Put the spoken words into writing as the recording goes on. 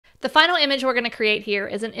The final image we're going to create here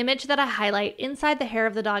is an image that I highlight inside the Hair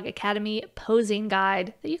of the Dog Academy posing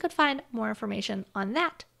guide that you could find more information on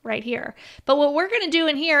that right here. But what we're going to do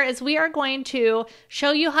in here is we are going to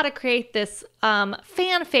show you how to create this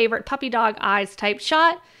fan favorite puppy dog eyes type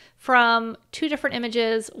shot from two different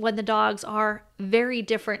images when the dogs are very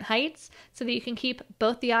different heights so that you can keep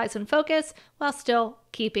both the eyes in focus while still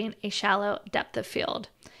keeping a shallow depth of field.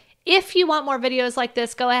 If you want more videos like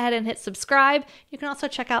this, go ahead and hit subscribe. You can also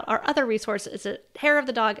check out our other resources at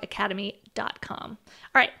hairofthedogacademy.com. All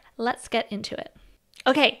right, let's get into it.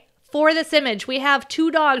 Okay, for this image, we have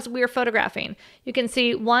two dogs we're photographing. You can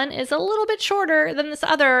see one is a little bit shorter than this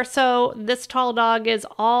other, so this tall dog is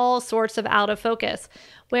all sorts of out of focus.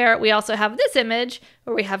 Where we also have this image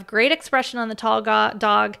where we have great expression on the tall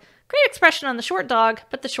dog, great expression on the short dog,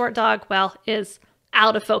 but the short dog, well, is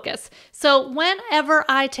out of focus. So whenever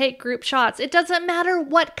I take group shots, it doesn't matter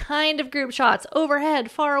what kind of group shots, overhead,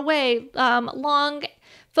 far away, long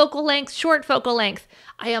focal length, short focal length,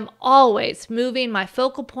 I am always moving my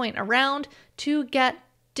focal point around to get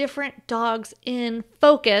different dogs in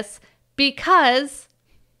focus because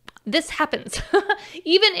this happens.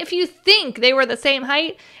 Even if you think they were the same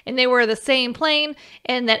height and they were the same plane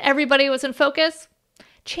and that everybody was in focus,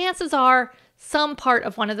 chances are some part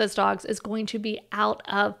of one of those dogs is going to be out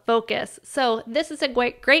of focus. So this is a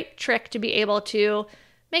great trick to be able to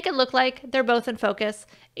make it look like they're both in focus,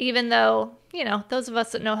 even though, you know, those of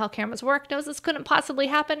us that know how cameras work knows this couldn't possibly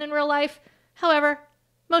happen in real life. However,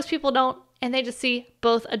 most people don't, and they just see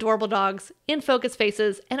both adorable dogs in focus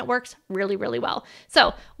faces, and it works really, really well.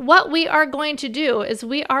 So what we are going to do is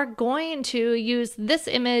we are going to use this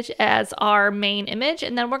image as our main image,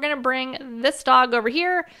 and then we're going to bring this dog over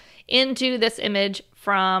here into this image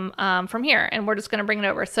from here, and we're just going to bring it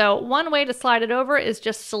over. So one way to slide it over is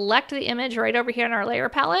just select the image right over here in our layer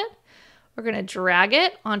palette. We're going to drag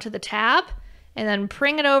it onto the tab and then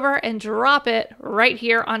bring it over and drop it right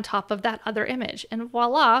here on top of that other image. And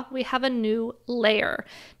voila, we have a new layer.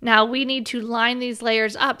 Now we need to line these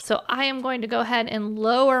layers up. So I am going to go ahead and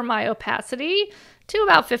lower my opacity to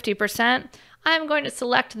about 50%. I'm going to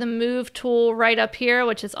select the move tool right up here,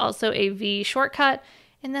 which is also a V shortcut.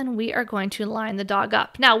 And then we are going to line the dog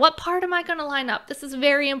up. Now, what part am I going to line up? This is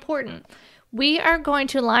very important. We are going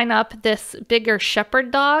to line up this bigger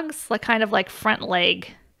shepherd dog's kind of like front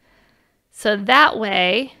leg. So that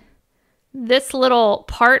way, this little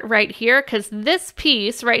part right here, because this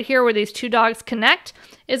piece right here where these two dogs connect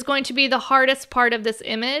is going to be the hardest part of this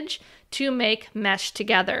image to make mesh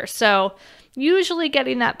together. So usually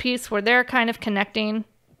getting that piece where they're kind of connecting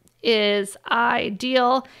is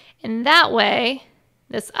ideal. And that way,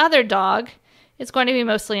 this other dog is going to be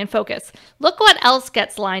mostly in focus. Look what else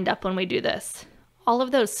gets lined up when we do this. All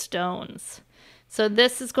of those stones. So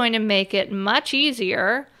this is going to make it much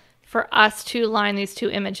easier for us to line these two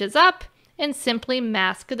images up and simply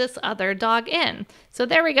mask this other dog in. So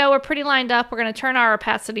there we go, we're pretty lined up. We're going to turn our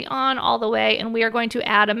opacity on all the way, and we are going to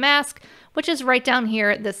add a mask, which is right down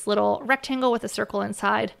here, this little rectangle with a circle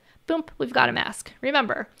inside. Boom, we've got a mask.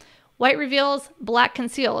 Remember, white reveals, black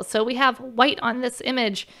conceals. So we have white on this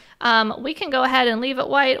image. We can go ahead and leave it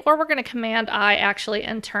white, or we're going to Command I actually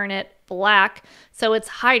and turn it black. So it's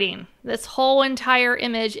hiding. This whole entire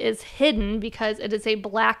image is hidden because it is a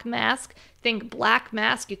black mask. Think black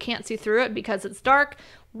mask, you can't see through it because it's dark.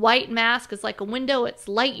 White mask is like a window, it's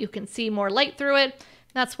light, you can see more light through it.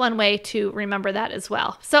 That's one way to remember that as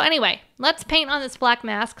well. So anyway, let's paint on this black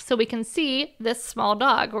mask so we can see this small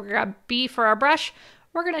dog. We're gonna grab B for our brush.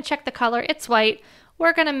 We're gonna check the color, it's white.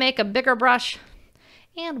 We're gonna make a bigger brush,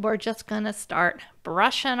 and we're just gonna start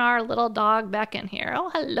brushing our little dog back in here. Oh,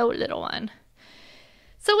 hello, little one.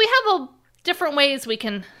 So we have different ways we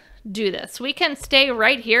can do this. We can stay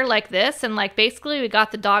right here like this, and basically we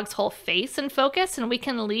got the dog's whole face in focus, and we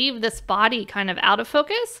can leave this body kind of out of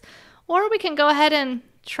focus, or we can go ahead and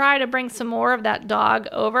try to bring some more of that dog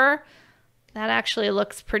over. That actually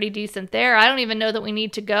looks pretty decent there. I don't even know that we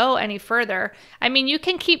need to go any further. I mean, you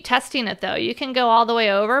can keep testing it though. You can go all the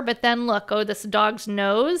way over, but then look, this dog's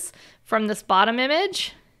nose from this bottom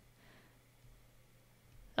image.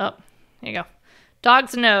 Oh, there you go.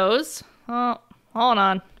 Dog's nose. Oh, hold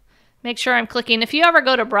on. Make sure I'm clicking. If you ever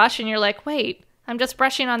go to brush and you're like, wait, I'm just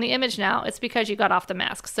brushing on the image now, it's because you got off the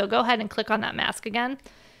mask. So go ahead and click on that mask again.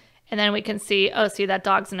 And then we can see, oh, see that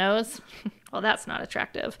dog's nose? Well, that's not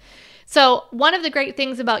attractive. So one of the great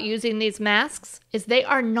things about using these masks is they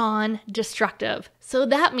are non-destructive. So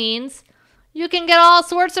that means you can get all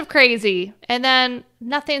sorts of crazy and then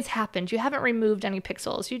nothing's happened. You haven't removed any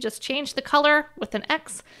pixels. You just changed the color with an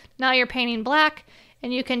X. Now you're painting black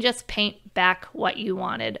and you can just paint back what you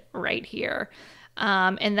wanted right here.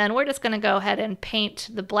 And then we're just going to go ahead and paint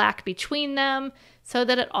the black between them so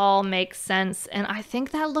that it all makes sense. And I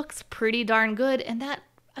think that looks pretty darn good. And that,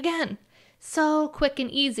 again, so quick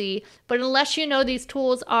and easy. But unless you know these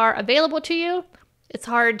tools are available to you, it's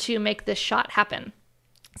hard to make this shot happen.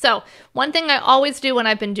 So one thing I always do when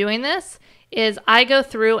I've been doing this is I go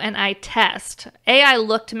through and I test. I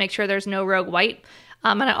look to make sure there's no rogue white.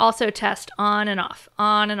 And I also test on and off,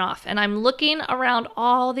 on and off. And I'm looking around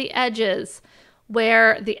all the edges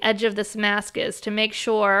where the edge of this mask is to make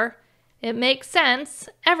sure it makes sense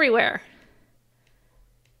everywhere.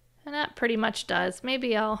 And that pretty much does.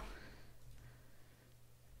 Maybe I'll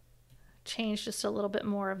change just a little bit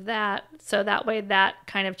more of that. So that way that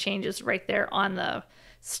kind of changes right there on the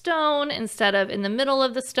stone instead of in the middle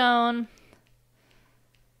of the stone.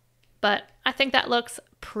 But I think that looks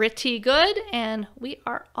pretty good and we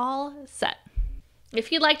are all set.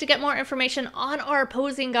 If you'd like to get more information on our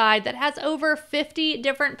posing guide that has over 50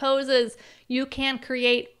 different poses you can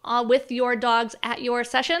create with your dogs at your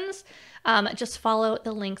sessions, just follow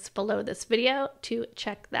the links below this video to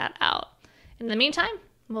check that out. In the meantime,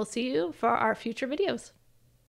 we'll see you for our future videos.